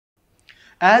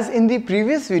As in the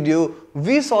previous video,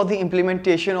 we saw the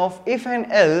implementation of if and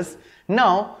else.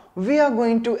 Now we are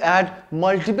going to add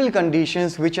multiple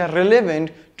conditions which are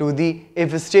relevant to the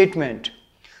if statement.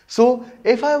 So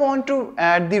if I want to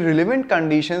add the relevant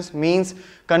conditions, means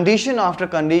condition after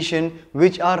condition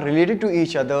which are related to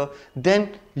each other, then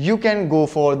you can go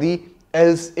for the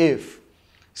else if.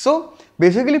 So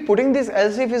basically putting this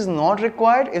else if is not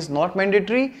required, is not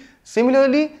mandatory.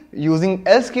 Similarly, using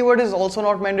else keyword is also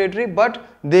not mandatory, but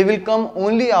they will come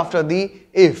only after the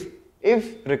if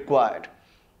required.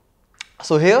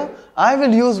 So here I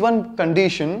will use one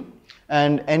condition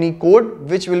and any code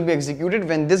which will be executed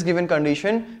when this given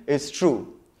condition is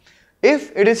true.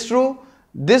 If it is true,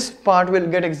 this part will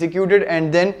get executed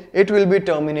and then it will be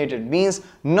terminated, means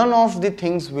none of the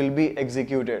things will be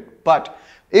executed. But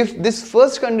if this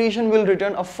first condition will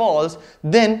return a false,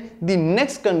 then the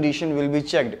next condition will be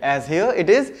checked, as here it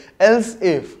is else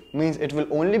if, means it will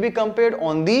only be compared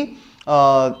on the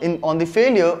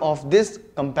failure of this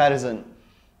comparison.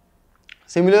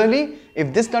 Similarly,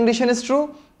 if this condition is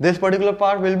true, this particular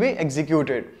part will be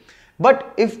executed.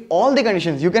 But if all the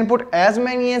conditions, you can put as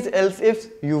many as else ifs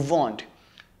you want,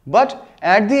 but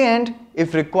at the end,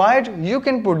 if required, you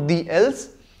can put the else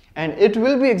and it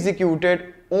will be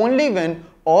executed only when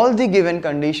all the given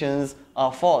conditions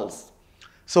are false.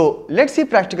 So let's see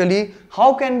practically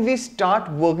how can we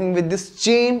start working with this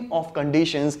chain of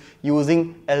conditions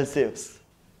using else ifs.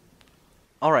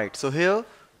 Alright, so here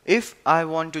if I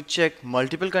want to check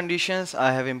multiple conditions,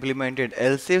 I have implemented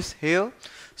else ifs here.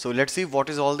 So let's see what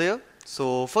is all there.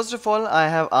 So first of all, I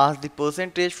have asked the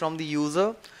percentage from the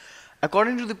user.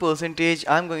 According to the percentage,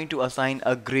 I'm going to assign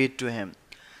a grade to him.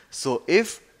 So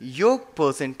if your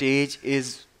percentage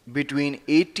is between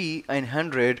 80 and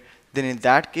 100, then in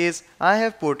that case I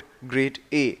have put grade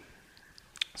A.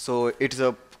 So it's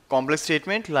a complex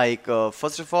statement, like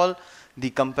first of all the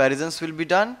comparisons will be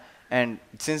done, and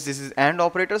since this is AND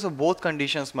operator, so both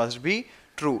conditions must be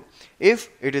true. If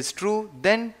it is true,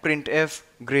 then printf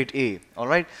grade A.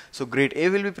 Alright, so grade A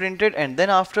will be printed, and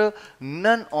then after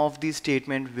none of these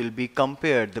statements will be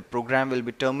compared. The program will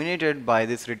be terminated by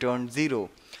this return 0.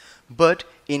 But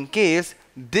in case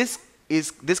this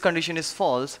condition is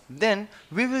false, then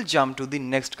we will jump to the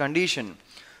next condition.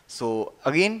 So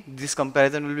again this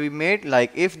comparison will be made,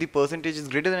 like if the percentage is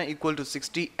greater than or equal to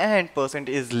 60 and percent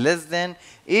is less than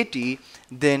 80,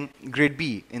 then grade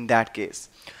B in that case.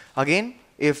 Again,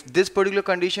 if this particular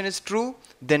condition is true,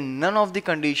 then none of the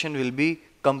condition will be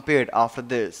compared after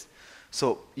this.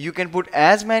 So you can put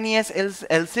as many as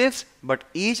else ifs, but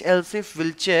each else if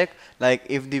will check, like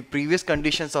if the previous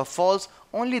conditions are false,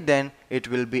 only then it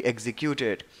will be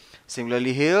executed.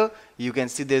 Similarly here you can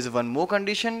see there is one more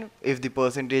condition, if the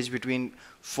percentage between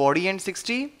 40 and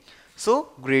 60, so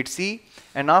grade C.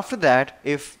 And after that,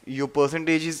 if your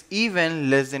percentage is even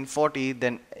less than 40,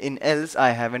 then in else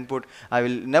I will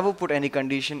never put any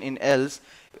condition in else.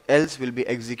 Else will be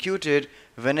executed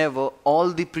whenever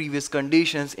all the previous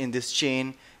conditions in this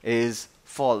chain is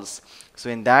false. So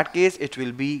in that case it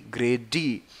will be grade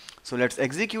D. So let's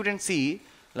execute and see,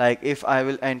 like if I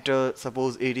will enter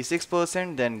suppose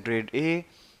 86%, then grade A.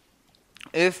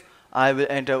 If I will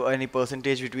enter any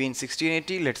percentage between 60 and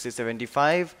 80, let's say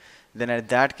 75, then at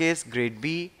that case grade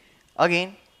B.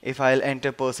 Again, if I'll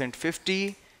enter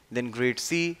 %50, then grade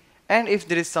C. And if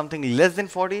there is something less than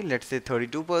 40, let's say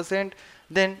 32%,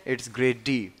 then it's grade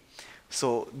D.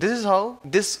 So this is how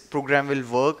this program will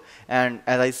work, and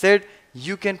as I said,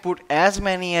 you can put as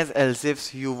many as else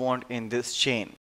ifs you want in this chain.